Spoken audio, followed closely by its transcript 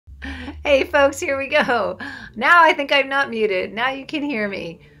Hey, folks, here we go. Now I think I'm not muted. Now you can hear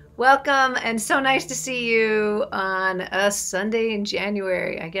me. Welcome, and so nice to see you on a Sunday in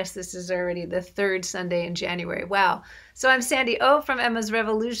January. I guess this is already the third Sunday in January. Wow. So I'm Sandy O from Emma's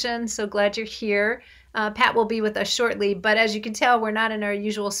Revolution. So glad you're here. Pat will be with us shortly, but as you can tell, we're not in our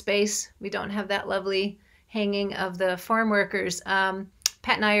usual space. We don't have that lovely hanging of the farm workers. Pat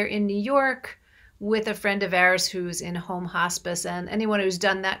and I are in New York with a friend of ours who's in home hospice, and anyone who's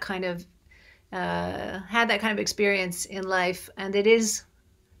done that kind of had that kind of experience in life, and it is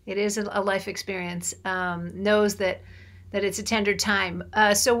a life experience, knows that it's a tender time.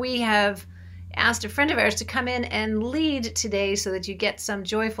 So we have asked a friend of ours to come in and lead today so that you get some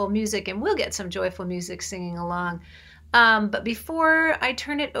joyful music, and we'll get some joyful music singing along. But before I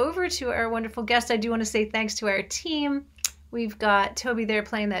turn it over to our wonderful guest, I do want to say thanks to our team. We've got Toby there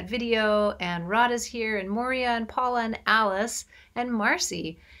playing that video, and Rod is here, and Moria, and Paula, and Alice, and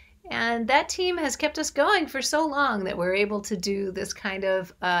Marcy. And that team has kept us going for so long that we're able to do this kind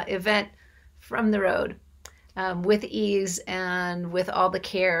of event from the road with ease and with all the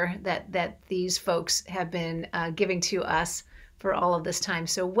care that these folks have been giving to us for all of this time.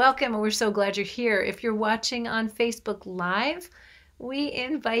 So welcome, and we're so glad you're here. If you're watching on Facebook Live, we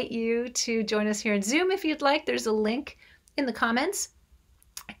invite you to join us here in Zoom if you'd like. There's a link in the comments.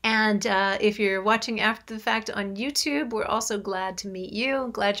 And if you're watching after the fact on YouTube, we're also glad to meet you.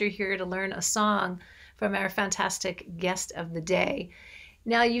 Glad you're here to learn a song from our fantastic guest of the day.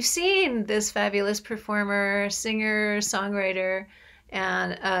 Now, you've seen this fabulous performer, singer, songwriter,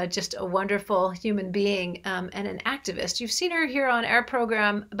 and just a wonderful human being and an activist. You've seen her here on our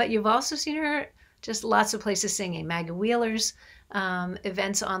program, but you've also seen her just lots of places singing. Maggie Wheeler's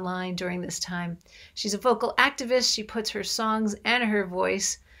events online during this time. She's a vocal activist. She puts her songs and her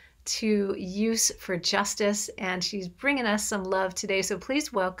voice to use for justice, and she's bringing us some love today. So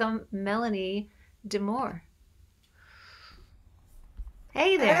please welcome Melanie DeMore.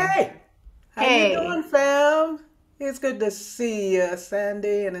 Hey there. Hey, how you Hey. doing, fam? It's good to see you,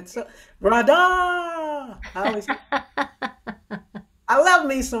 Sandy, and it's so Rada. I love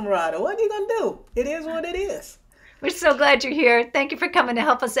me some Rada. What are you gonna do? It is what it is. We're so glad you're here. Thank you for coming to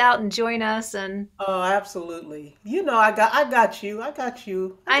help us out and join us. And Oh, absolutely. You know, I got you. I got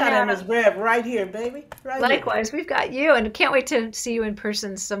you. I I got know, Emma's Rev right here, baby, right here. likewise, we've got you, and can't wait to see you in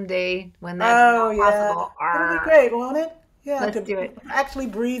person someday when that's Oh yeah, possible. it'll be Arr, great, won't it? Yeah, let's to do it. actually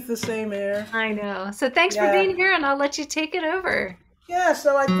breathe the same air. I know. So thanks for Yeah, being here, and I'll let you take it over. yeah.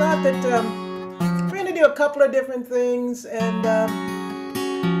 So I thought that we're gonna do a couple of different things, and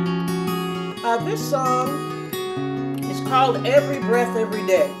this song is called "Every Breath, Every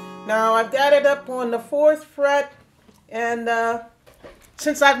Day." Now I've got it up on the fourth fret, and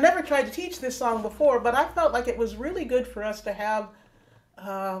since I've never tried to teach this song before, but I felt like it was really good for us to have.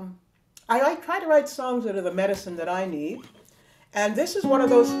 Um, I try to write songs that are the medicine that I need, and this is one of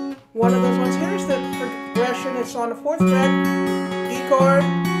those ones. Here's the progression. It's on the fourth fret, E chord.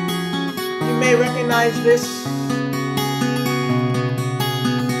 You may recognize this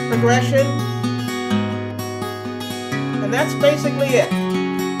progression, and that's basically it.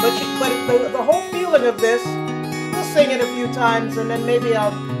 But the whole feeling of this, we'll sing it a few times, and then maybe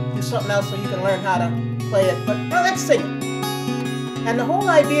I'll do something else so you can learn how to play it. But well, let's sing it. And the whole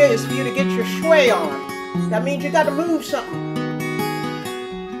idea is for you to get your sway on. That means you got to move something.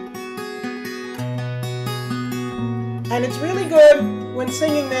 And it's really good when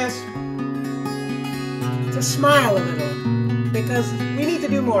singing this to smile a little, because we need to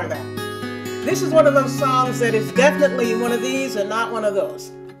do more of that. This is one of those songs that is definitely one of these and not one of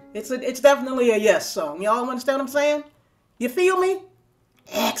those. It's definitely a yes song. Y'all understand what I'm saying? You feel me?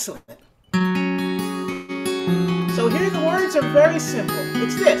 Excellent. So here the words are very simple.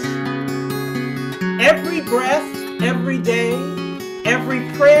 It's this. Every breath, every day, every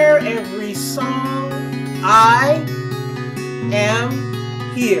prayer, every song, I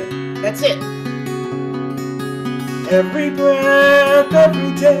am here. That's it. Every breath,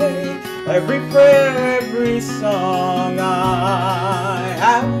 every day, every prayer, every song, I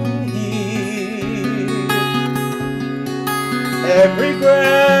am here. Every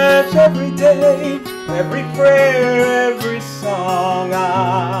breath, every day, every prayer, every song,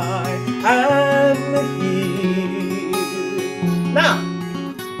 I am here. Now,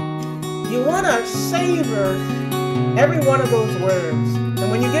 you want to savor every one of those words. And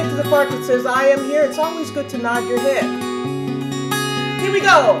when you get to the part that says, I am here, it's always good to nod your head. Here we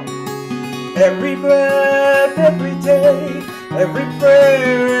go. Every breath, every day, every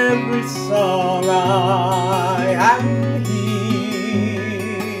prayer, every song, I am here.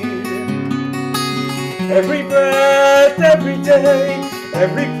 Every breath, every day,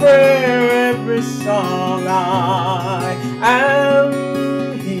 every prayer, every song, I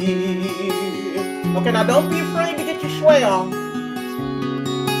am here. Okay, now don't be afraid to get your sway on.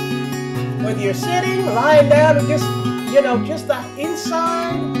 Whether you're sitting, lying down, or just, just the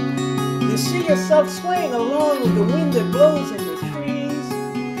inside, you see yourself swaying along with the wind that blows in the trees,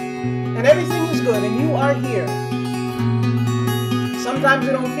 and everything is good, and you are here. Sometimes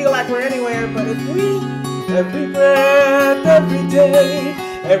we don't feel like we're anywhere, but if we, every breath, every day,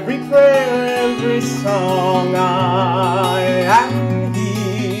 every prayer, every song, I am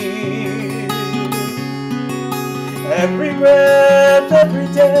here. Every breath, every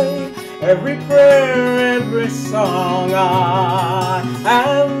day, every prayer, every song, I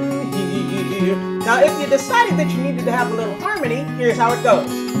am here. Now, if you decided that you needed to have a little harmony, here's how it goes.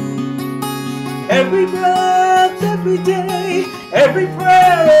 Every breath, every day, every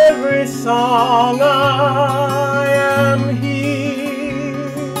prayer, every song, I am here.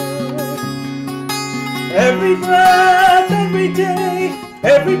 Every breath, every day,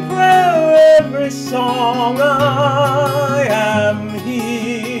 every prayer, every song, I am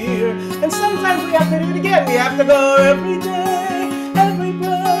here. And sometimes we have to do it again. We have to go every day, every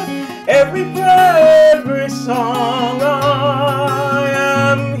breath, every prayer, every song, I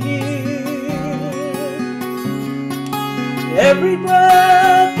am here. Every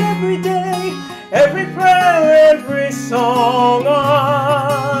breath, every day, every prayer, every song,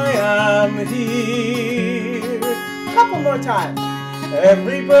 I am here. Couple more times.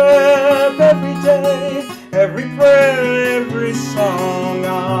 Every breath, every day, every prayer, every song,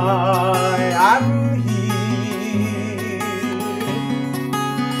 I am here.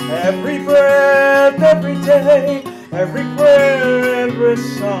 Every breath, every day, every prayer, every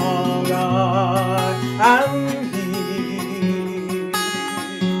song, I am here.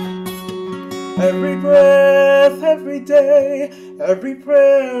 Every breath, every day, every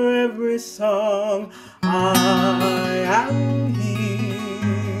prayer, every song, I am here.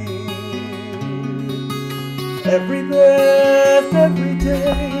 Every breath, every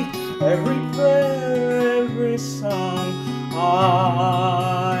day, every prayer, every song,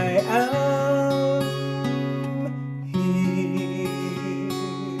 I am here.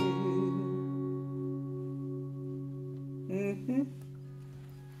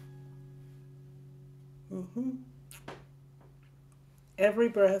 Every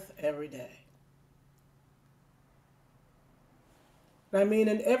breath, every day. I mean,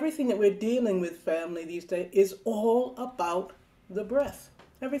 and everything that we're dealing with, family, these days is all about the breath.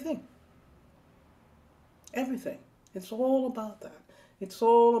 Everything. Everything. It's all about that. It's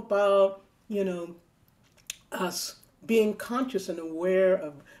all about, us being conscious and aware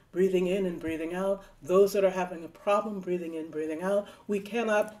of breathing in and breathing out. Those that are having a problem breathing in, breathing out, we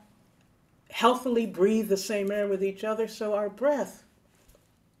cannot healthily breathe the same air with each other, so our breath.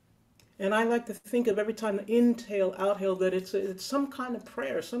 And I like to think of every time the inhale, outhale, that it's some kind of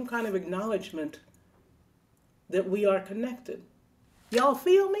prayer, some kind of acknowledgement that we are connected. Y'all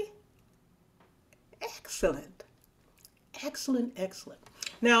feel me? Excellent. Excellent, excellent.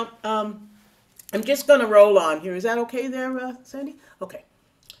 Now, I'm just going to roll on here. Is that okay there, Sandy? Okay.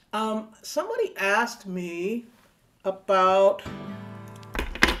 Somebody asked me about,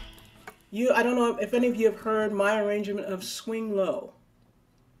 I don't know if any of you have heard my arrangement of Swing Low.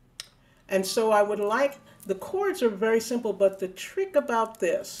 And so I would like, the chords are very simple, but the trick about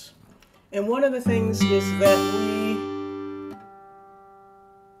this, and one of the things is that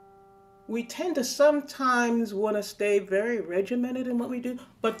we tend to sometimes want to stay very regimented in what we do,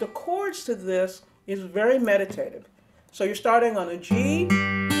 but the chords to this is very meditative. So you're starting on a G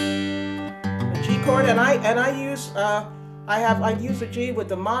chord, and I use the G with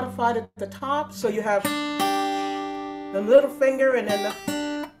the modified at the top, so you have the little finger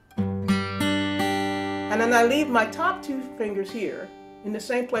and then I leave my top two fingers here in the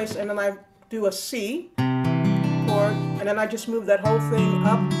same place, and then I do a C chord, and then I just move that whole thing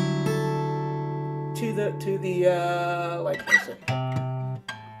up to the like this.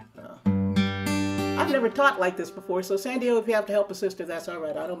 I've never taught like this before, so San Diego, if you have to help a sister, that's all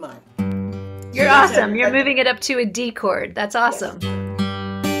right. I don't mind. You're awesome. You're moving it up to a D chord. That's awesome.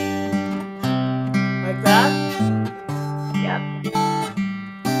 Like that. Yep.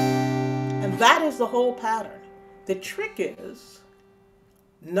 And that is the whole pattern. The trick is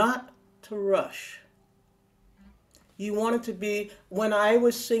not to rush. You want it to be, when I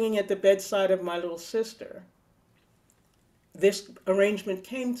was singing at the bedside of my little sister, this arrangement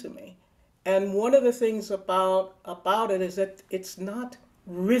came to me. And one of the things about it is that it's not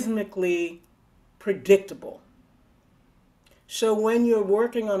rhythmically predictable. So when you're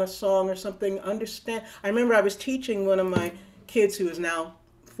working on a song or something, understand. I remember I was teaching one of my kids who is now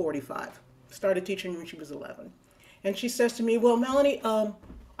 45. Started teaching when she was 11. And she says to me, well, Melanie,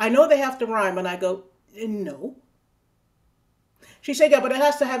 I know they have to rhyme. And I go, no. She said, yeah, but it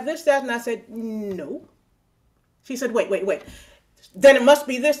has to have this, that. And I said, no. She said, wait. Then it must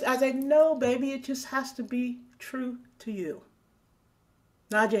be this. I said, no, baby, it just has to be true to you.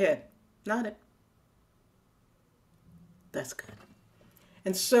 Nod your head. Nod it. That's good.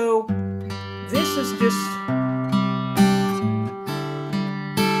 And so this is just,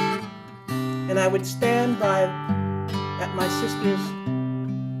 and I would stand by at my sister's,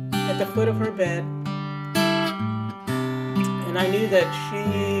 at the foot of her bed, and I knew that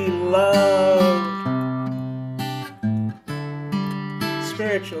she loved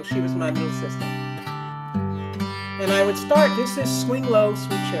spiritual. She was my little sister. And I would start, this is Swing Low,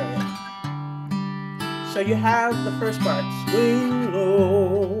 Sweet Chariot. So you have the first part, swing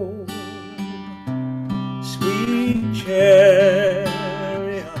low, sweet chariot,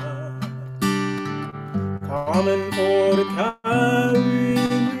 coming for to carry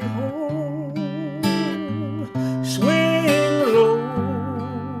me home. Swing low,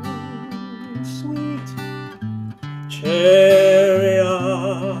 sweet chariot,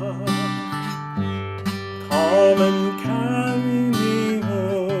 come and carry me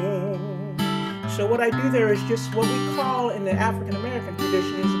home. So what I do there is just what we call in the African American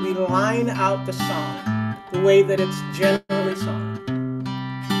tradition is we line out the song the way that it's generally sung.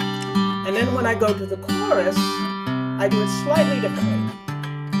 And then when I go to the chorus, I do it slightly differently.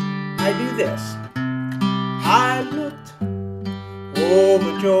 I do this. I looked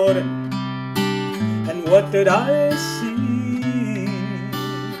over Jordan, and what did I see?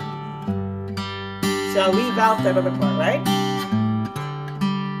 See, I'll leave out that other part, right?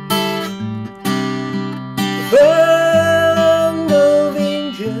 The band of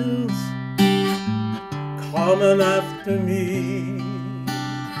angels coming after me.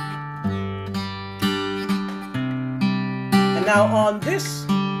 And now on this,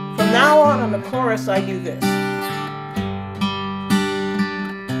 from now on the chorus, I do this.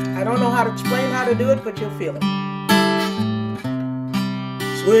 I don't know how to explain how to do it, but you'll feel it.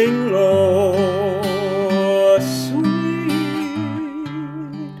 Swing low, sweet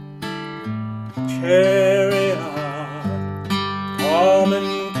chariot, come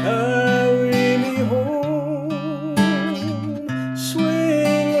and carry me home.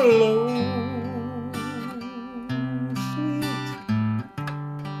 Swing low, sweet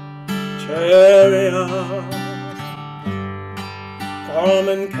chariot, come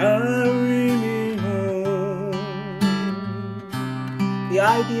and carry me home. The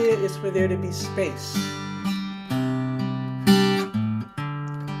idea is for there to be space.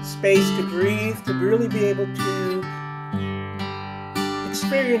 Space to breathe, to really be able to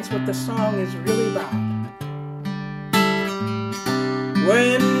experience what the song is really about.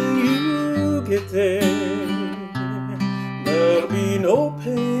 When you get there, there'll be no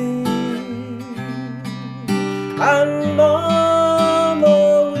pain, and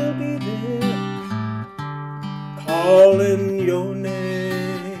Mama will be there calling your name.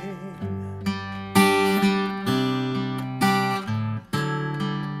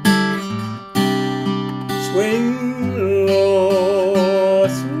 Swing low,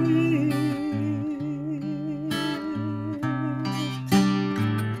 sweet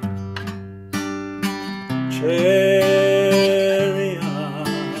chariot,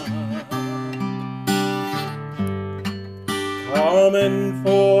 coming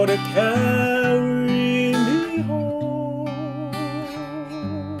for to carry me home.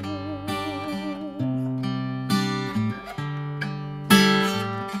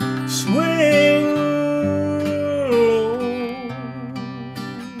 Swing low,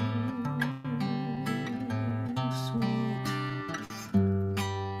 sweet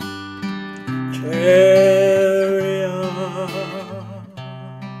chariot,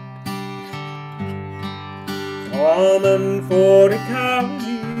 coming for to carry me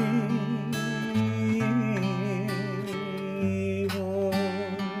home.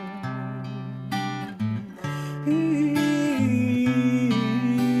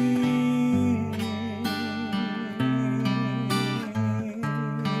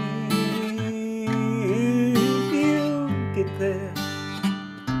 If you get there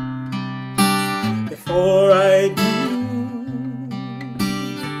before I do,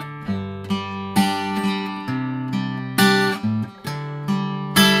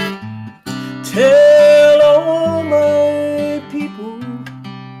 tell all my people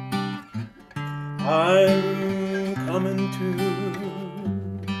I'm coming too.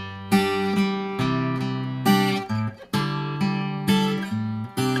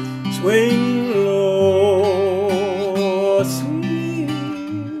 Swing low,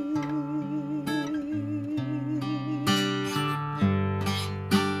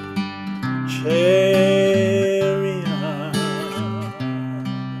 chariot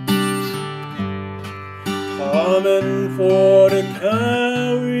coming for to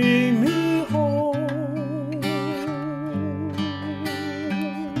carry me home.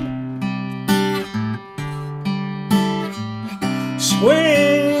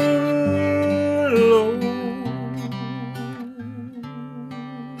 Swing low,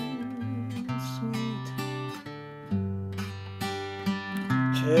 sweet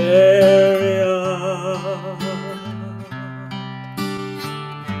chariot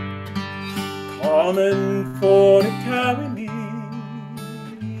coming for to carry me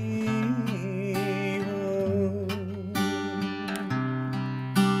home.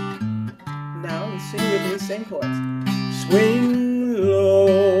 Now you sing with me, same chords. Swing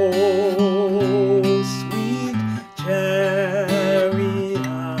low, sweet chariot,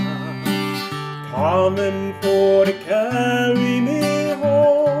 coming for to carry me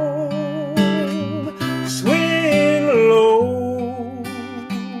home. Swing low,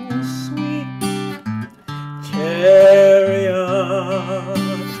 sweet chariot,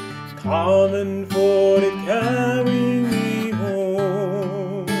 coming for to carry me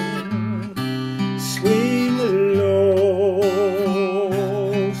home. Swing low,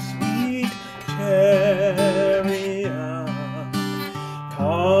 sweet chariot,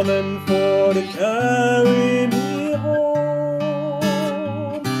 coming for to carry me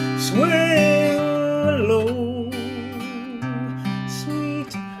home. Swing low,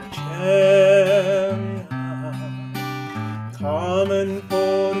 sweet chariot, coming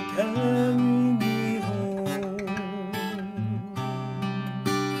for to carry me home.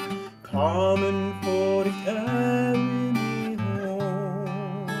 Coming for to carry me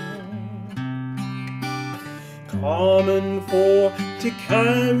home. Coming for to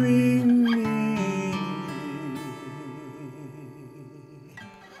carry me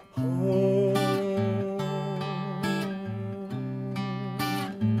home.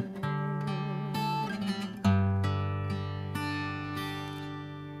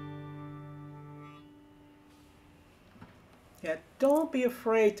 Yeah, don't be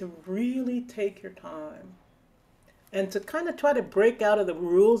afraid to really take your time and to kind of try to break out of the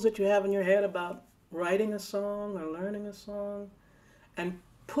rules that you have in your head about writing a song or learning a song and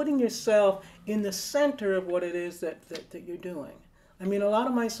putting yourself in the center of what it is that you're doing. I mean, a lot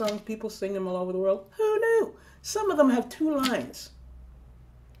of my songs, people sing them all over the world. Who knew? Some of them have 2 lines.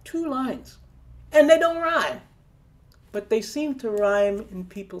 2 lines. And they don't rhyme. But they seem to rhyme in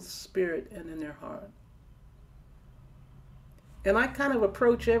people's spirit and in their heart. And I kind of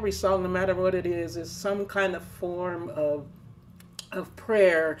approach every song, no matter what it is, as some kind of form of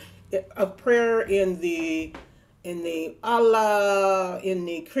prayer in the Allah, in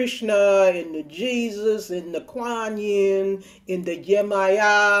the Krishna, in the Jesus, in the Kuan Yin, in the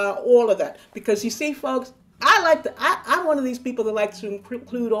Yemaya, all of that. Because you see, folks, I'm one of these people that like to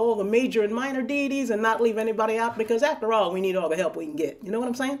include all the major and minor deities and not leave anybody out, because after all, we need all the help we can get. You know what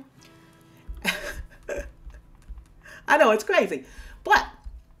I'm saying? I know, it's crazy. But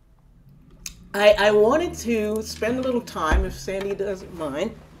I wanted to spend a little time, if Sandy doesn't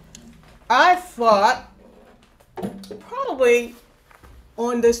mind. I thought probably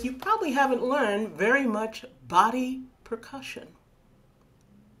on this, you probably haven't learned very much body percussion.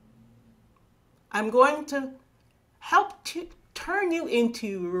 I'm going to help to turn you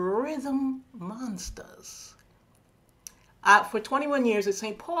into rhythm monsters. For 21 years at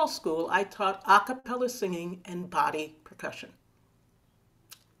St. Paul's School, I taught a cappella singing and body percussion.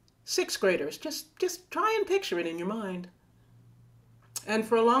 6th graders, just try and picture it in your mind. And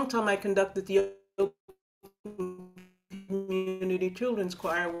for a long time, I conducted the Community Children's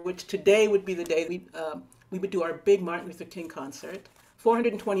Choir, which today would be the day we would do our big Martin Luther King concert.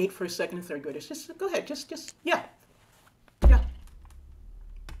 428 first, second, and third graders. Just go ahead, yeah. A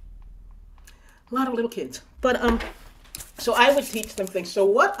lot of little kids. But so I would teach them things. So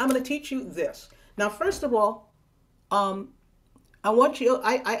what I'm going to teach you this. Now, first of all, I want you,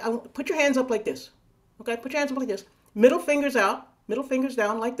 I put your hands up like this. Okay, put your hands up like this. Middle fingers out, middle fingers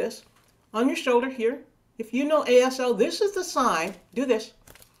down like this. On your shoulder here. If you know ASL, this is the sign. Do this.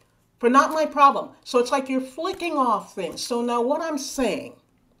 For not my problem. So it's like you're flicking off things. So now what I'm saying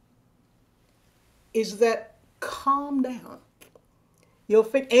is that calm down. You'll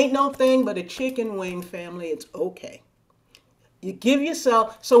think ain't no thing but a chicken wing, family. It's okay. You give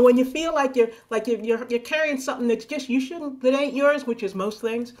yourself, so when you feel like you're carrying something that's just that ain't yours, which is most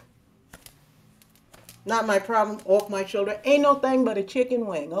things. Not my problem, off my shoulder. Ain't no thing but a chicken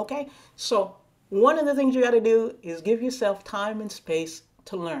wing, okay? So one of the things you got to do is give yourself time and space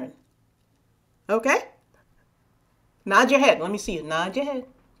to learn. Okay? Nod your head. Let me see you. Nod your head.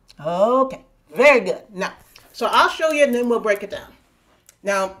 Okay. Very good. Now, so I'll show you and then we'll break it down.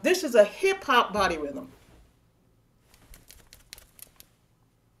 Now, this is a hip hop body rhythm.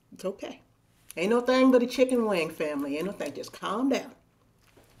 It's okay. Ain't no thing but a chicken wing, family. Ain't no thing. Just calm down.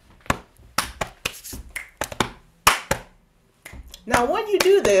 Now, when you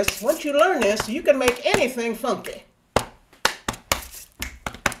do this, once you learn this, you can make anything funky.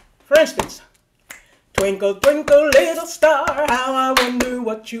 For instance, twinkle, twinkle, little star, how I wonder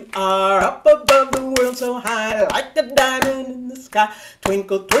what you are, up above the world so high, like a diamond in the sky.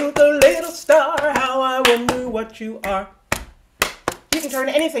 Twinkle, twinkle, little star, how I wonder what you are. You can turn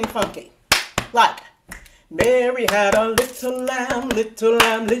anything funky, like Mary had a little lamb, little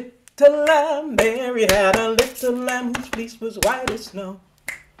lamb, little lamb. Mary had a little lamb whose fleece was white as snow.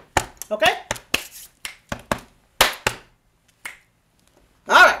 Okay?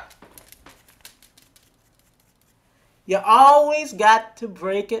 All right. You always got to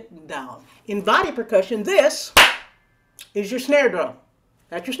break it down. In body percussion, this is your snare drum.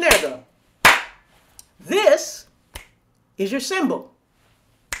 That's your snare drum. This is your cymbal.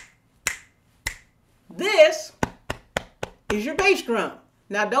 This is your bass drum.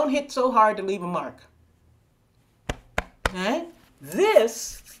 Now don't hit so hard to leave a mark. Okay?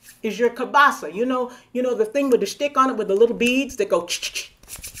 This is your kabasa. You know the thing with the stick on it with the little beads that go ch-ch-ch.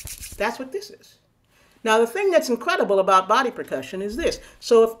 That's what this is. Now the thing that's incredible about body percussion is this.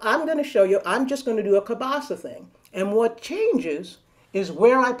 So if I'm going to show you, I'm just going to do a kabasa thing. And what changes is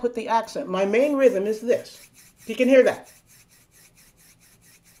where I put the accent. My main rhythm is this. You can hear that.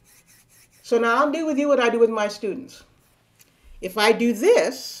 So now I'll do with you what I do with my students. If I do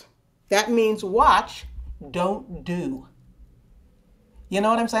this, that means watch, don't do. You know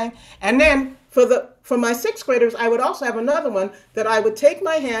what I'm saying? And then for my sixth graders, I would also have another one that I would take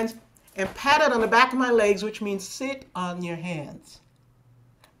my hands and pat it on the back of my legs, which means sit on your hands.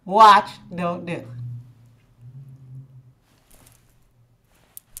 Watch, don't do.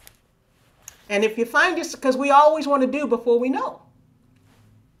 And if you find this, because we always want to do before we know.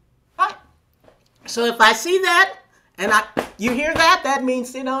 Right? So if I see that, and you hear that, that means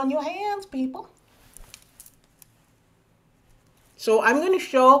sit on your hands, people. So I'm going to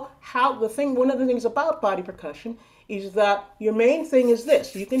show how one of the things about body percussion is that your main thing is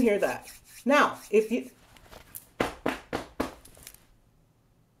this. You can hear that. Now,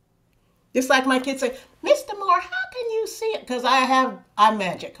 just like my kids say, Miss DeMore, how can you see it? Because I'm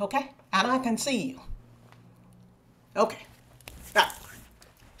magic, okay? And I can see you. Okay. Now,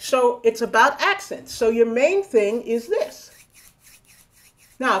 so it's about accents. So your main thing is this.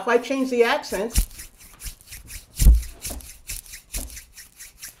 Now, if I change the accents,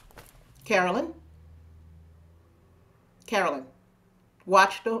 Carolyn,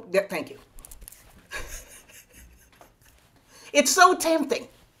 watch, don't, thank you. It's so tempting.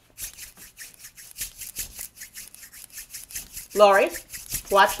 Laurie,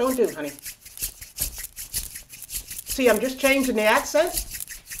 watch, don't do, honey. See, I'm just changing the accent.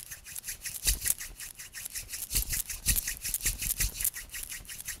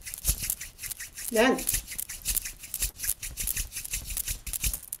 Then.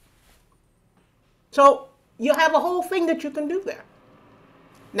 So you have a whole thing that you can do there.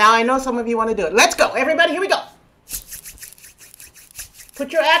 Now I know some of you want to do it. Let's go. Everybody, here we go.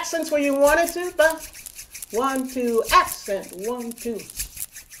 Put your accents where you want it to. But 1, 2, accent. 1, 2.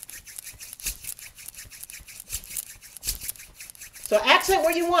 So accent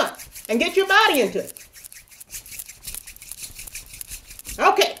where you want. And get your body into it.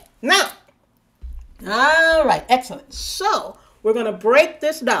 Okay. Now. All right. Excellent. So we're going to break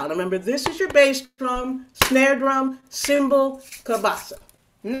this down. Remember, this is your bass drum, snare drum, cymbal, kabasa.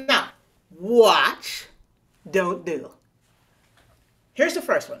 Now, watch, don't do. Here's the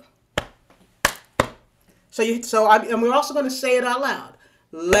first one. And we're also going to say it out loud.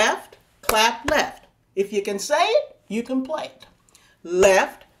 Left, clap, left. If you can say it, you can play it.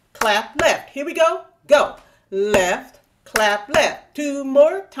 Left, clap, left. Here we go. Go. Left, clap, left. 2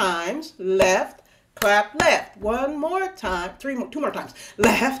 more times. Left, clap, left. 1 more time. 2 more times.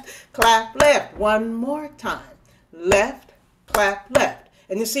 Left, clap, left. 1 more time. Left, clap, left.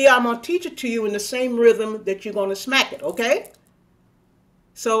 And you see, I'm going to teach it to you in the same rhythm that you're going to smack it, okay?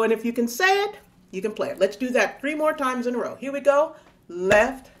 So, and if you can say it, you can play it. Let's do that 3 more times in a row. Here we go.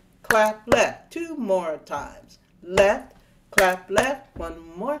 Left, clap, left. 2 more times. Left, clap, left.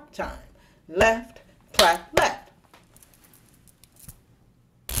 1 more time. Left, clap, left.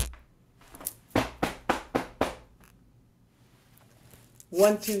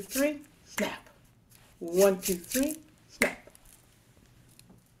 One, 2, 3, snap. 1, 2, 3, snap.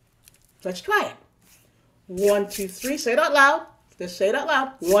 Let's try it. 1, 2, 3, say it out loud. Just say it out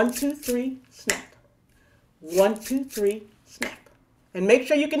loud. 1, 2, 3, snap. 1, 2, 3, snap. And make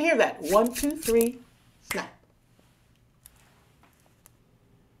sure you can hear that. 1, 2, 3, snap.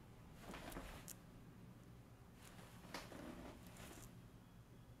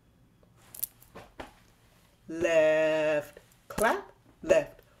 Left, clap,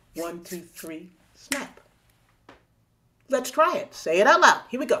 left. 1, 2, 3, snap. Let's try it. Say it out loud.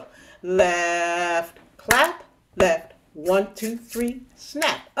 Here we go. Left, clap, left. 1, 2, 3,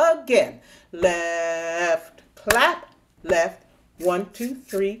 snap. Again. Left, clap, left. 1, 2,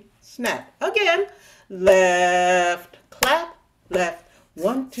 3, snap. Again. Left, clap, left.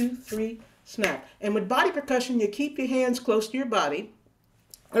 1, 2, 3, snap. And with body percussion, you keep your hands close to your body.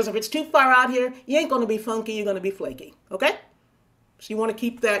 Because if it's too far out here, you ain't going to be funky, you're going to be flaky. Okay? So you want to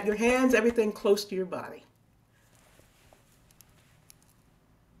keep that, your hands, everything close to your body.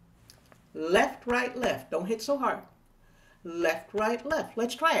 Left, right, left. Don't hit so hard. Left, right, left.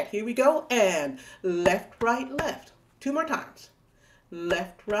 Let's try it. Here we go. And left, right, left. 2 more times.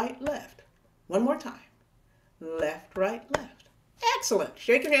 Left, right, left. 1 more time. Left, right, left. Excellent.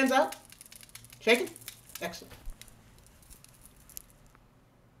 Shake your hands out. Shake it. Excellent.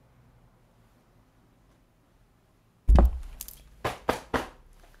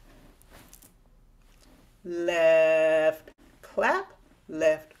 Left, clap,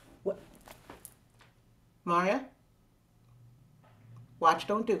 left. What? Maria? Watch,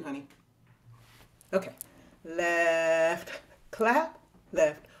 don't do, honey. Okay. Left, clap,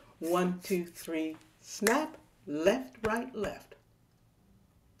 left. 1, 2, 3, snap. Left, right, left.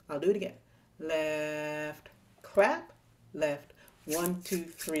 I'll do it again. Left, clap, left. 1, 2,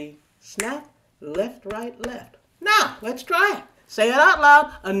 3, snap. Left, right, left. Now, let's try it. Say it out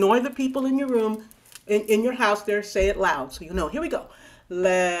loud. Annoy the people in your room, in your house there. Say it loud so you know. Here we go.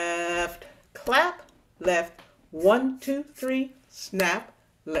 Left, clap, left. 1, 2, 3, snap.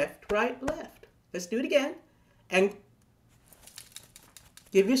 Left, right, left. Let's do it again. And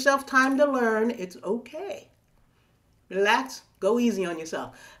give yourself time to learn. It's okay. Relax. Go easy on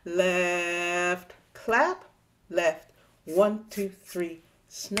yourself. Left, clap, left. 1, 2, 3,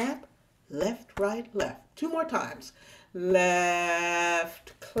 snap. Left, right, left. 2 more times.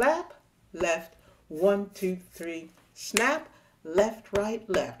 Left, clap, left. 1, 2, 3, snap. Left, right,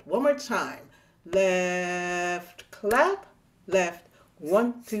 left. 1 more time. Left, clap, left.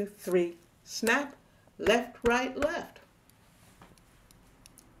 1, 2, 3, snap. Left, right, left.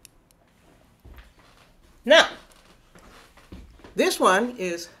 Now, this one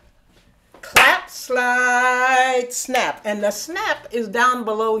is clap, slide, snap. And the snap is down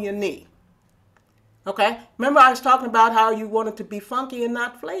below your knee. Okay? Remember I was talking about how you want it to be funky and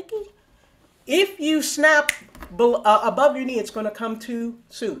not flaky? If you snap above your knee, it's going to come too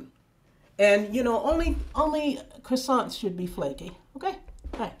soon. And, you know, only croissants should be flaky. Okay?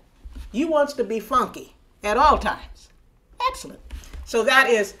 Right. You want to be funky at all times. Excellent. So that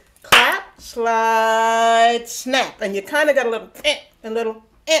is clap, slide, snap. And you kind of got a little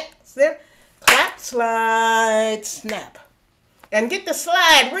there. Clap, slide, snap. And get the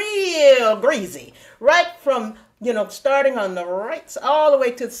slide real breezy. Right from, you know, starting on the right all the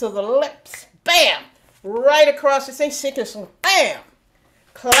way to the lips. Bam! Right across the same sickness. Bam!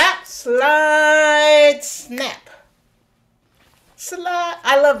 Clap, slide, snap. Slide.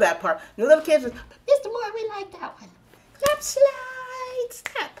 I love that part. And the little kids, Mr. Moore, we like that one. Clap, slide,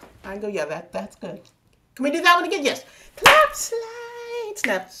 snap. I go, yeah, that's good. Can we do that one again? Yes. Clap, slide,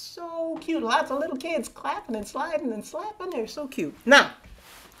 snap. So cute. Lots of little kids clapping and sliding and slapping. They're so cute. Now,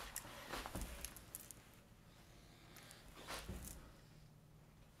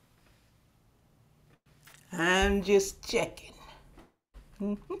 I'm just checking.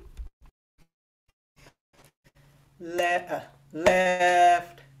 Left,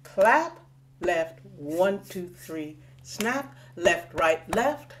 clap, left. 1, 2, 3, snap. Left, right,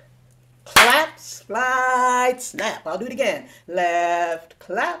 left. Clap, slide, snap. I'll do it again. Left,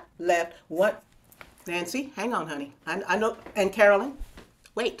 clap, left. 1. Nancy, hang on, honey. I know. And Carolyn,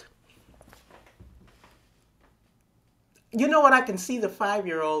 wait. You know what? I can see the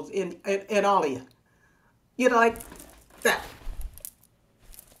 5-year-olds in all of you. You know, like that.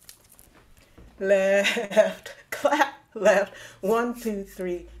 Left, clap, left. 1, 2,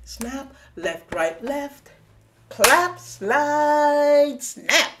 3, snap. Left, right, left. Clap, slide,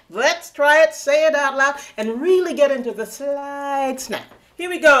 snap. Let's try it. Say it out loud and really get into the slide, snap. Here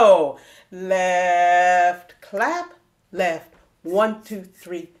we go. Left, clap, left. 1, 2,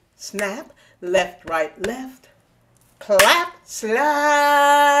 3, snap. Left, right, left. Clap,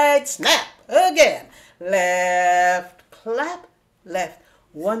 slide, snap. Again. Left, clap, left.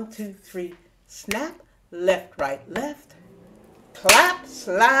 1, 2, 3, snap. Left, right, left. clap,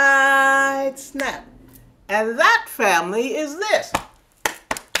 slide, snap. And that family is this.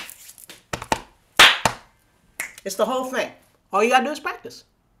 It's the whole thing. All you gotta do is practice.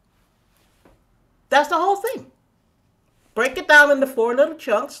 That's the whole thing. Break it down into 4 little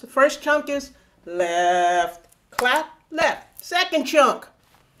chunks. The first chunk is left, clap, left. Second chunk,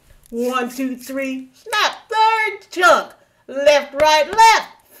 1, 2, 3, snap. Third chunk, left, right, left.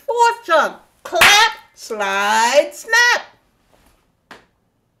 Fourth chunk, clap, slide, snap.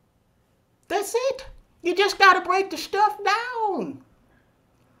 That's it. You just got to break the stuff down.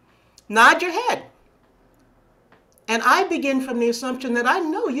 Nod your head. And I begin from the assumption that I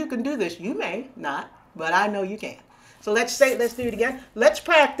know you can do this. You may not, but I know you can. So let's do it again. Let's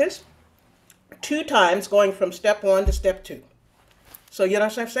practice 2 times going from step 1 to step 2. So you know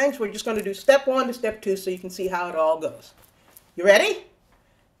what I'm saying? So we're just going to do step 1 to step 2 so you can see how it all goes. You ready?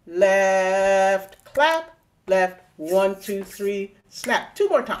 Left, clap, left, 1, 2, 3, snap. 2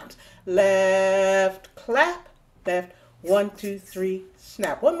 more times. Left, clap, left, 1, 2, 3,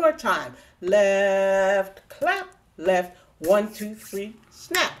 snap. 1 more time. Left, clap, left, 1, 2, 3,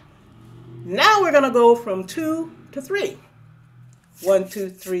 snap. Now we're going to go from 2 to 3. 1, 2,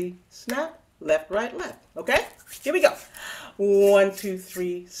 3, snap, left, right, left. Okay? Here we go. 1, 2,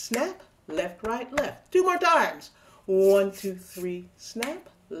 3, snap, left, right, left. 2 more times. 1, 2, 3, snap,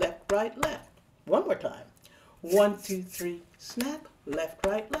 left, right, left. 1 more time. 1, 2, 3, snap, left,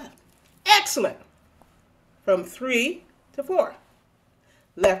 right, left. Excellent. From 3 to 4.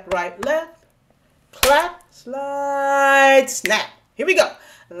 Left, right, left. Clap, slide, snap. Here we go.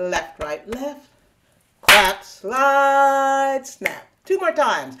 Left, right, left. Clap, slide, snap. 2 more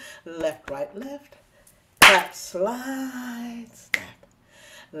times. Left, right, left. Clap, slide, snap.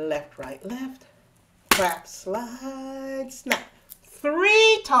 Left, right, left. Clap, slide, snap.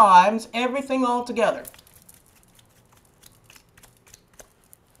 3 times, everything all together.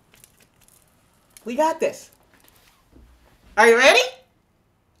 We got this. Are you ready?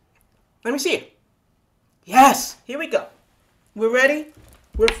 Let me see it. Yes, here we go. We're ready.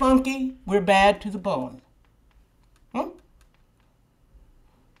 We're funky. We're bad to the bone.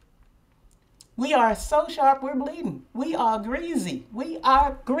 We are so sharp we're bleeding. We are greasy. We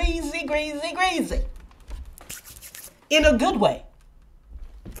are greasy, greasy, greasy. In a good way.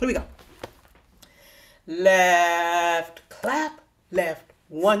 Here we go. Left, clap, left,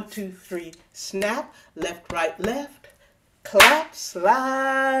 1, 2, 3, snap, left, right, left, clap,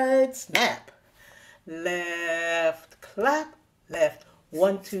 slide, snap. Left, clap, left,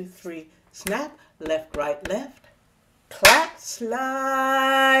 1, 2, 3, snap, left, right, left, clap,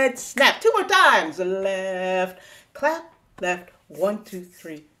 slide, snap. 2 more times. Left, clap, left, 1, 2,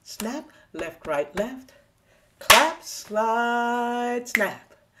 3, snap, left, right, left, clap, slide, snap.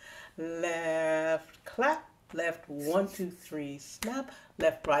 Left, clap, left, 1, 2, 3, snap,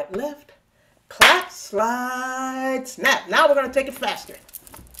 left, right, left, clap, slide, snap. Now we're going to take it faster.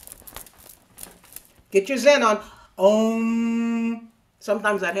 Get your Zen on. Om.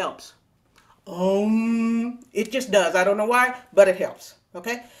 Sometimes that helps. Om. It just does. I don't know why, but it helps.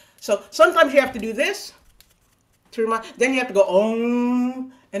 Okay? So sometimes you have to do this to remind. Then you have to go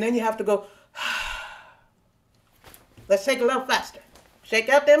Om. And then you have to go. Let's take it a little faster. Shake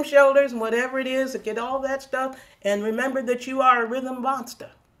out them shoulders and whatever it is, get all that stuff. And remember that you are a rhythm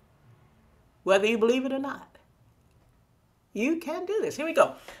monster. Whether you believe it or not. You can do this. Here we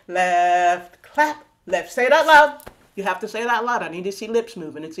go. Left, clap, left. Say it out loud. You have to say it out loud. I need to see lips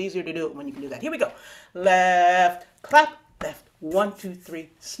moving. It's easier to do it when you can do that. Here we go. Left, clap, left. 1, 2, 3,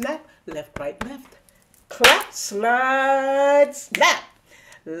 snap. Left, right, left. Clap, slide, snap.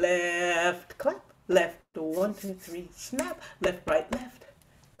 Left, clap, left. 1, 2, 3, snap. Left, right, left.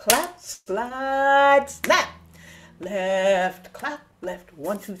 Clap, slide, snap. Left, clap, left.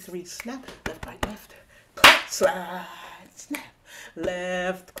 1, 2, 3, snap. Left, right, left. Clap, slide, snap.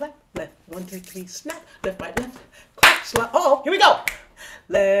 Left, clap, left. 1, 2, 3, snap. Left, right, left. Clap, slide. Oh, here we go.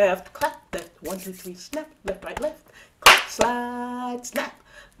 Left, clap, left. 1, 2, 3, snap. Left, right, left. Clap, slide, snap.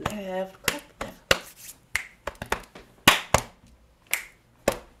 Left, clap, left.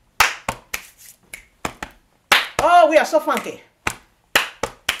 Oh, we are so funky.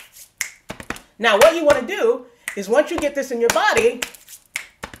 Now, what you want to do is once you get this in your body,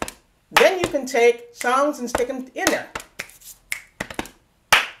 then you can take songs and stick them in there.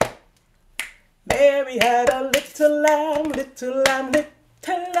 Mary had a little lamb, little lamb,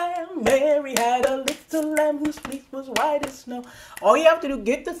 little lamb. Mary had a little lamb whose fleece was white as snow. All you have to do,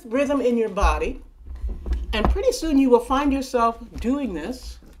 get the rhythm in your body, and pretty soon you will find yourself doing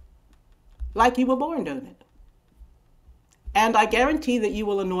this like you were born doing it. And I guarantee that you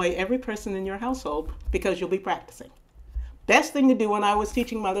will annoy every person in your household because you'll be practicing. best thing to do when I was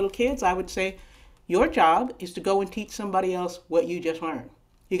teaching my little kids, I would say, your job is to go and teach somebody else what you just learned.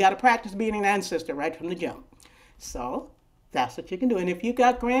 You got to practice being an ancestor right from the jump. So that's what you can do. And if you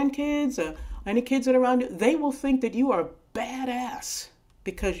got grandkids or any kids that are around you, they will think that you are badass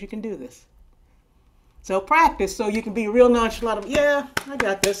because you can do this. So practice so you can be real nonchalant. Yeah, I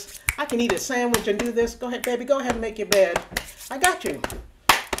got this. I can eat a sandwich and do this. Go ahead, baby. Go ahead and make your bed. I got you.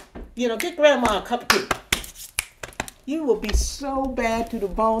 Get grandma a cup of tea. You will be so bad to the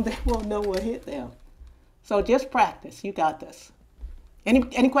bone they won't know what hit them. So just practice. You got this.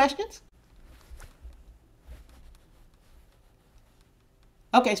 Any questions?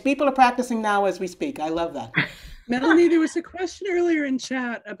 Okay, so people are practicing now as we speak. I love that. Melanie, there was a question earlier in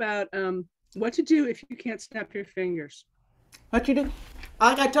chat about what to do if you can't snap your fingers. What you do?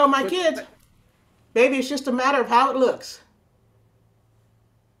 Like I tell my kids, baby, it's just a matter of how it looks.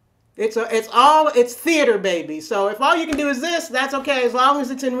 It's theater, baby. So if all you can do is this, that's okay. As long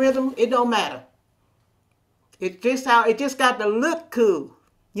as it's in rhythm, it don't matter. It's just got to look cool.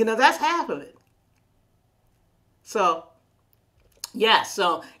 That's half of it. So, yeah,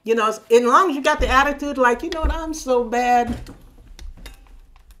 so, as long as you got the attitude like, what, I'm so bad,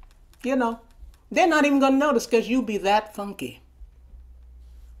 they're not even going to notice because you be that funky.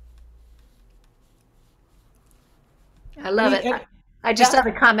 I love it. I just saw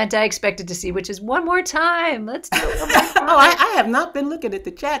the comment I expected to see, which is one more time. Let's do it one more time. Oh, I have not been looking at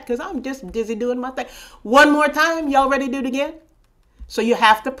the chat because I'm just busy doing my thing. One more time. Y'all ready to do it again? So you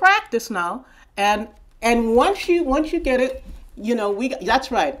have to practice now. And once you get it,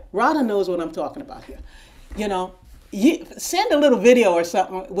 that's right. Rada knows what I'm talking about here. You send a little video or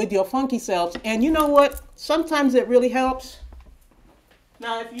something with your funky selves. And you know what? Sometimes it really helps.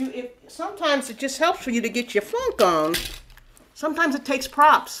 Now, if sometimes it just helps for you to get your funk on. Sometimes it takes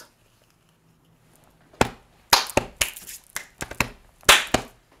props.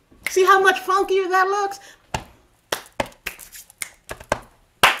 See how much funkier that looks?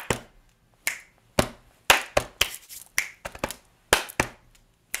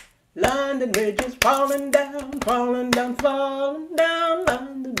 London Bridge is falling down, falling down, falling down.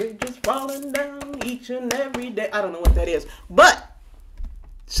 London Bridge is falling down each and every day. I don't know what that is, but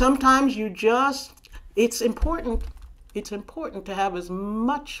sometimes it's important. It's important to have as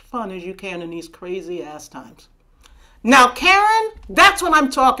much fun as you can in these crazy ass times. Now, Karen, that's what I'm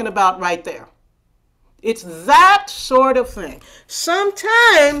talking about right there. It's that sort of thing.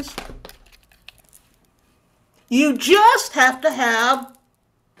 Sometimes you just have to have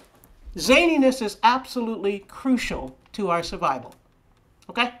zaniness is absolutely crucial to our survival.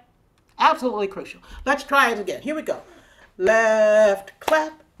 Okay? Absolutely crucial. Let's try it again. Here we go. Left,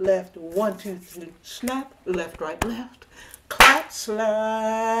 clap. Left, 1, 2, 3, snap. Left, right, left. Clap,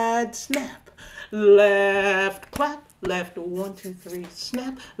 slide, snap. Left, clap. Left, 1, 2, 3,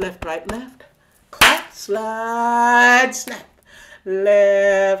 snap. Left, right, left. Clap, slide, snap.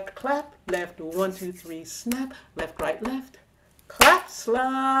 Left, clap. Left, 1, 2, 3, snap. Left, right, left. Clap,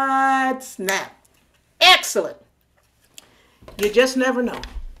 slide, snap. Excellent. You just never know.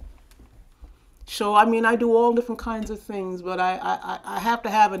 So, I do all different kinds of things, but I have to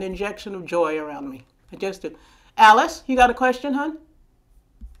have an injection of joy around me. I just do. Alice, you got a question, hon?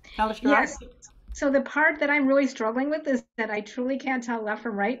 Alice, yes. So the part that I'm really struggling with is that I truly can't tell left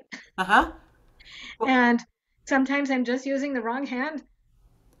from right. Uh-huh. And sometimes I'm just using the wrong hand.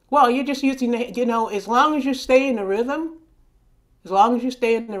 Well, you're just using as long as you stay in the rhythm,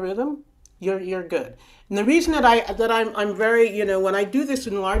 you're good. And the reason that I'm very, when I do this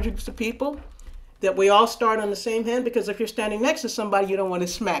in large groups of people, that we all start on the same hand, because if you're standing next to somebody, you don't want to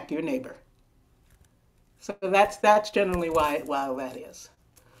smack your neighbor. So that's generally why that is,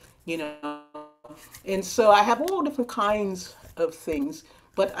 And so I have all different kinds of things,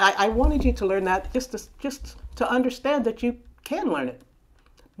 but I wanted you to learn that just to understand that you can learn it.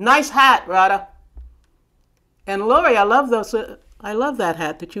 Nice hat, Rada. And Lori, I love that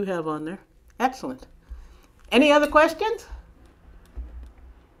hat that you have on there. Excellent. Any other questions?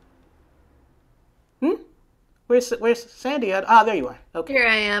 Where's Sandy at? Ah, there you are. Okay. Here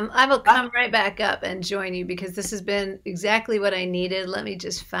I am. I will come right back up and join you because this has been exactly what I needed. Let me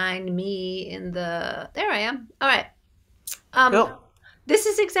just find me in the... There I am. All right. Cool. This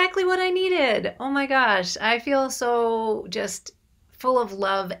is exactly what I needed. Oh my gosh. I feel so just full of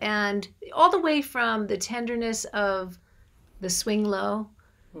love, and all the way from the tenderness of the swing low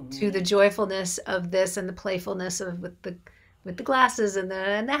to the joyfulness of this and the playfulness of with the glasses and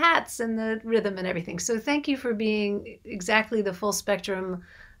the hats and the rhythm and everything. So thank you for being exactly the full spectrum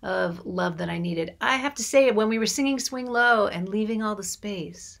of love that I needed. I have to say, when we were singing Swing Low and leaving all the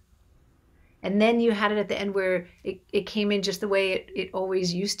space, And then you had it at the end where it came in just the way it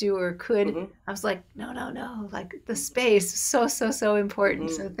always used to or could. Mm-hmm. I was like, no, no, no. Like the space, so, so, so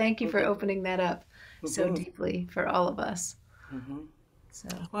important. So thank you for opening that up so deeply for all of us. So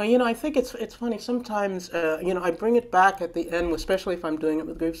Well, you know, I think it's funny. Sometimes, you know, I bring it back at the end, especially if I'm doing it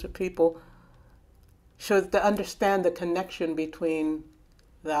with groups of people, so to understand the connection between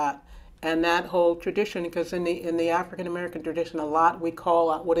that and that whole tradition. Because in the African American tradition, a lot we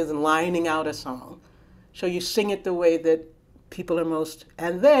call out what is lining out a song. So you sing it the way that people are most,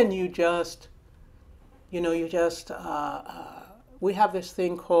 and then you just, you know, we have this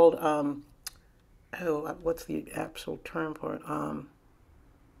thing called, what's the actual term for it?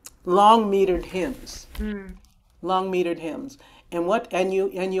 Long metered hymns. Long metered hymns. And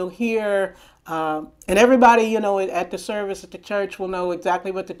you'll hear, and everybody, you know, at the service at the church will know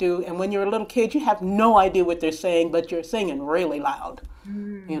exactly what to do. And when you're a little kid, you have no idea what they're saying, but you're singing really loud,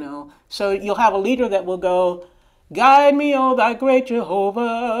 you know. So you'll have a leader that will go, "Guide me, O thy great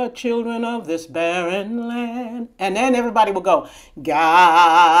Jehovah, children of this barren land." And then everybody will go, "Guide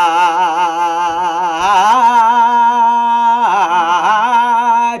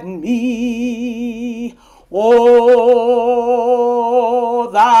me, O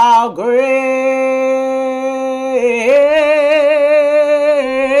thou great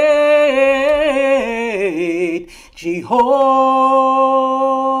Jehovah."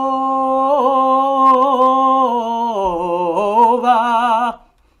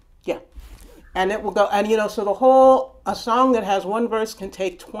 Yeah. And it will go, and you know, so a song that has one verse can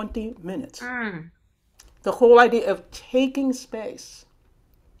take 20 minutes. The whole idea of taking space,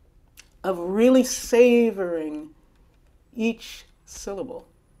 of really savoring each syllable,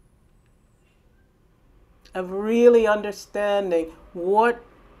 of really understanding what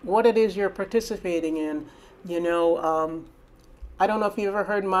it is you're participating in. You know, I don't know if you've ever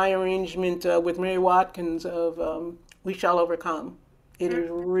heard my arrangement with Mary Watkins of "We Shall Overcome." It is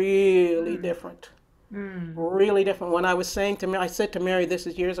really different. Really different. When I was saying to Mary, I said to Mary, this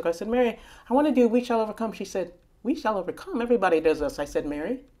is years ago, I said, "Mary, I want to do 'We Shall Overcome.'" She said, "We shall overcome. Everybody does this." I said,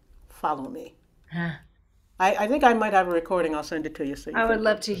 "Mary, follow me." I think I might have a recording. I'll send it to you. So you I would can,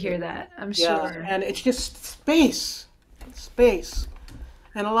 love to hear that. I'm yeah, sure. and it's just space.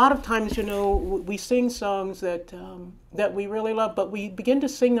 And a lot of times, you know, we sing songs that we really love, but we begin to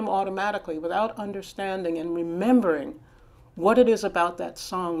sing them automatically without understanding and remembering what it is about that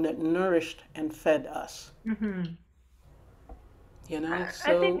song that nourished and fed us. You know, I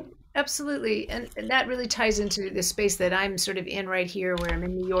so think absolutely. And that really ties into the space that I'm sort of in right here, where I'm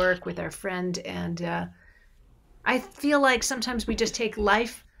in New York with our friend. And I feel like sometimes we just take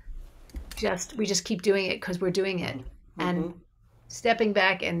life, we just keep doing it because we're doing it. And stepping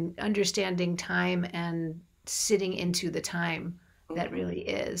back and understanding time and sitting into the time that really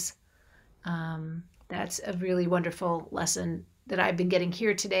is. That's a really wonderful lesson that I've been getting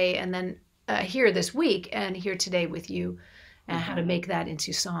here today, and then here this week, and here today with you, and how to make that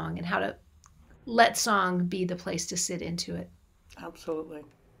into song, and how to let song be the place to sit into it. absolutely,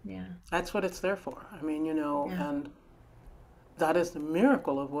 Yeah. that's what it's there for. I mean, you know, Yeah. and that is the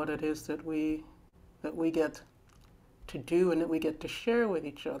miracle of what it is that we get to do and that we get to share with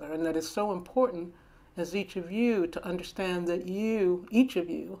each other, and that is so important as each of you to understand that each of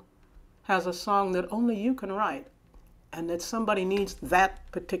you has a song that only you can write, and that somebody needs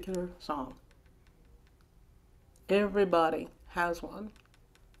that particular song. Everybody has one.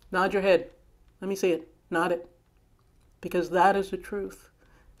 Nod your head. Let me see it. Nod it. Because that is the truth.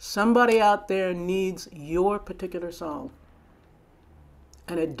 Somebody out there needs your particular song.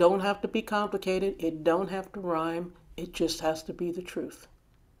 And it don't have to be complicated. It don't have to rhyme. It just has to be the truth.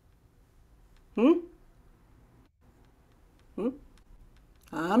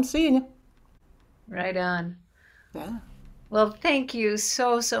 I'm seeing you. Right on. Yeah. Well, thank you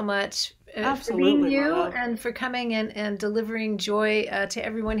so, so much for being Absolutely, you Mara. and for coming and delivering joy to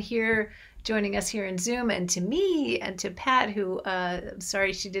everyone here, joining us here in Zoom, and to me and to Pat, who, I'm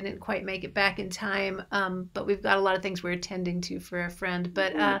sorry she didn't quite make it back in time, but we've got a lot of things we're attending to for a friend.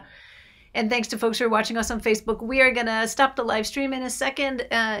 But and thanks to folks who are watching us on Facebook. We are going to stop the live stream in a second,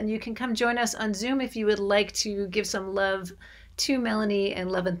 and you can come join us on Zoom if you would like to give some love to Melanie and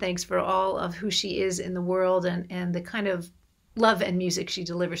love and thanks for all of who she is in the world, and the kind of love and music she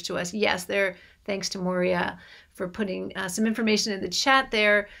delivers to us. Yes, thanks to Moria for putting some information in the chat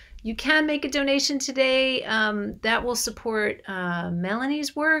there. You can make a donation today that will support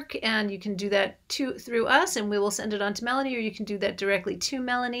Melanie's work, and you can do that through us, and we will send it on to Melanie, or you can do that directly to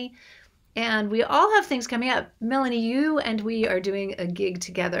Melanie. And we all have things coming up. Melanie, you and we are doing a gig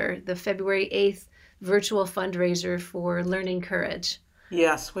together, the February 8th virtual fundraiser for Learning Courage.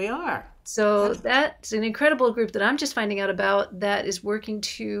 Yes, we are. So that's an incredible group that I'm just finding out about that is working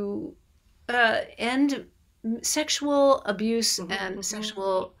to end sexual abuse and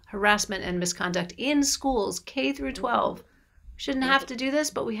sexual harassment and misconduct in schools, K through 12. Shouldn't have to do this,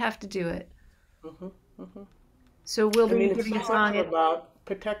 but we have to do it. So we'll I be mean, it's giving so a song. much about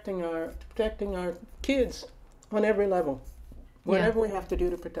protecting our kids on every level. Whatever we have to do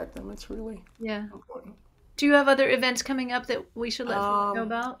to protect them, it's really important. Do you have other events coming up that we should let folks know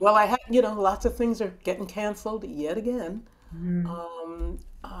about? Well, I have, lots of things are getting canceled yet again. Mm.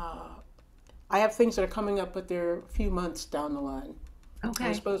 I have things that are coming up, but they're a few months down the line. I Okay.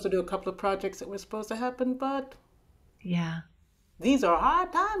 was supposed to do a couple of projects that were supposed to happen, but Yeah. these are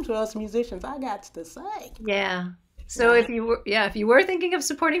hard times for us musicians, I got to say. Yeah. So if you were thinking of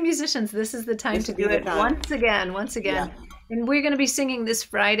supporting musicians, this is the time This to would be do the it time. once again. Yeah. And we're going to be singing this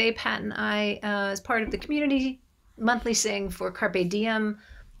Friday, Pat and I, as part of the community monthly sing for Carpe Diem.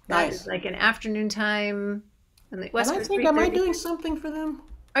 That Nice. is like an afternoon time. And And I think, am I doing something for them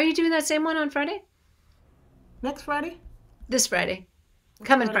Are you doing that same one on Friday? next Friday? This Friday.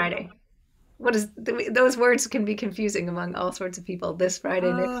 Coming Friday. Friday. What is those words can be confusing among all sorts of people. This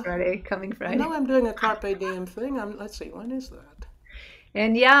Friday, next Friday, coming I Friday. know I'm doing a Carpe Diem thing. Let's see, when is that?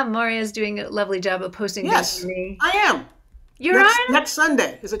 And yeah, Maria's doing a lovely job of posting Yes, things for me. I am. You're on? Next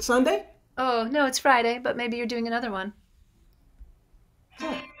Sunday. Is it Sunday? Oh, no, it's Friday, but maybe you're doing another one.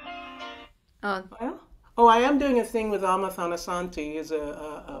 Oh. Oh, Oh, I am doing a thing with Amathanasanti, is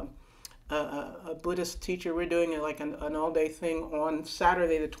a Buddhist teacher. We're doing an all-day thing on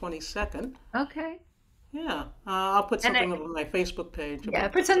Saturday the 22nd. okay. Yeah, I'll put something up on my Facebook page. Yeah,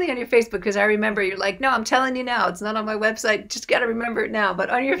 put something on your Facebook because I remember you're like, no, I'm telling you now. It's not on my website. Just got to remember it now, but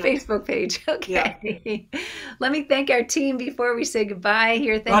on your Facebook page. Okay. Let me thank our team before we say goodbye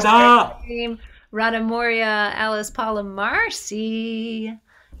here. Thanks to our team. Rada Moria, Alice Paula Marcy,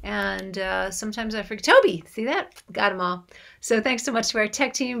 and sometimes I forget Toby. See that? Got them all. So thanks so much to our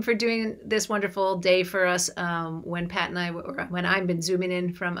tech team for doing this wonderful day for us when Pat and I, or when I've been zooming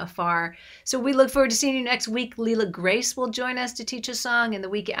in from afar. So we look forward to seeing you next week. Leela Grace will join us to teach a song. And the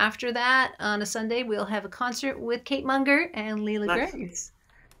week after that, on a Sunday, we'll have a concert with Kate Munger and Leela Grace.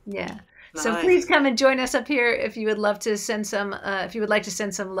 Yeah. Nice. So please come and join us up here if you would love to send some, if you would like to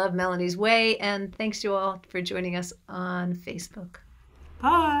send some love Melanie's way. And thanks to all for joining us on Facebook.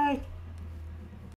 Bye.